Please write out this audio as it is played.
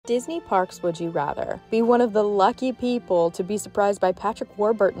Disney parks would you rather? Be one of the lucky people to be surprised by Patrick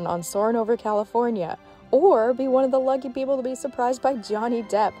Warburton on Soarin' Over California, or be one of the lucky people to be surprised by Johnny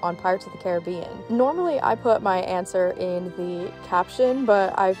Depp on Pirates of the Caribbean? Normally, I put my answer in the caption,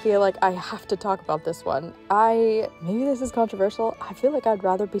 but I feel like I have to talk about this one. Maybe this is controversial. I feel like I'd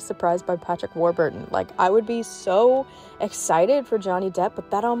rather be surprised by Patrick Warburton. Like, I would be so excited for Johnny Depp, but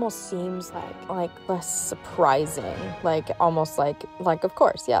that almost seems like less surprising. Like, almost like, of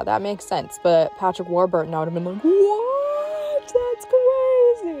course, yeah, that makes sense. But Patrick Warburton, I would have been like, what? That's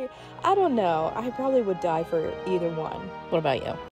crazy. I don't know. I probably would die for either one. What about you?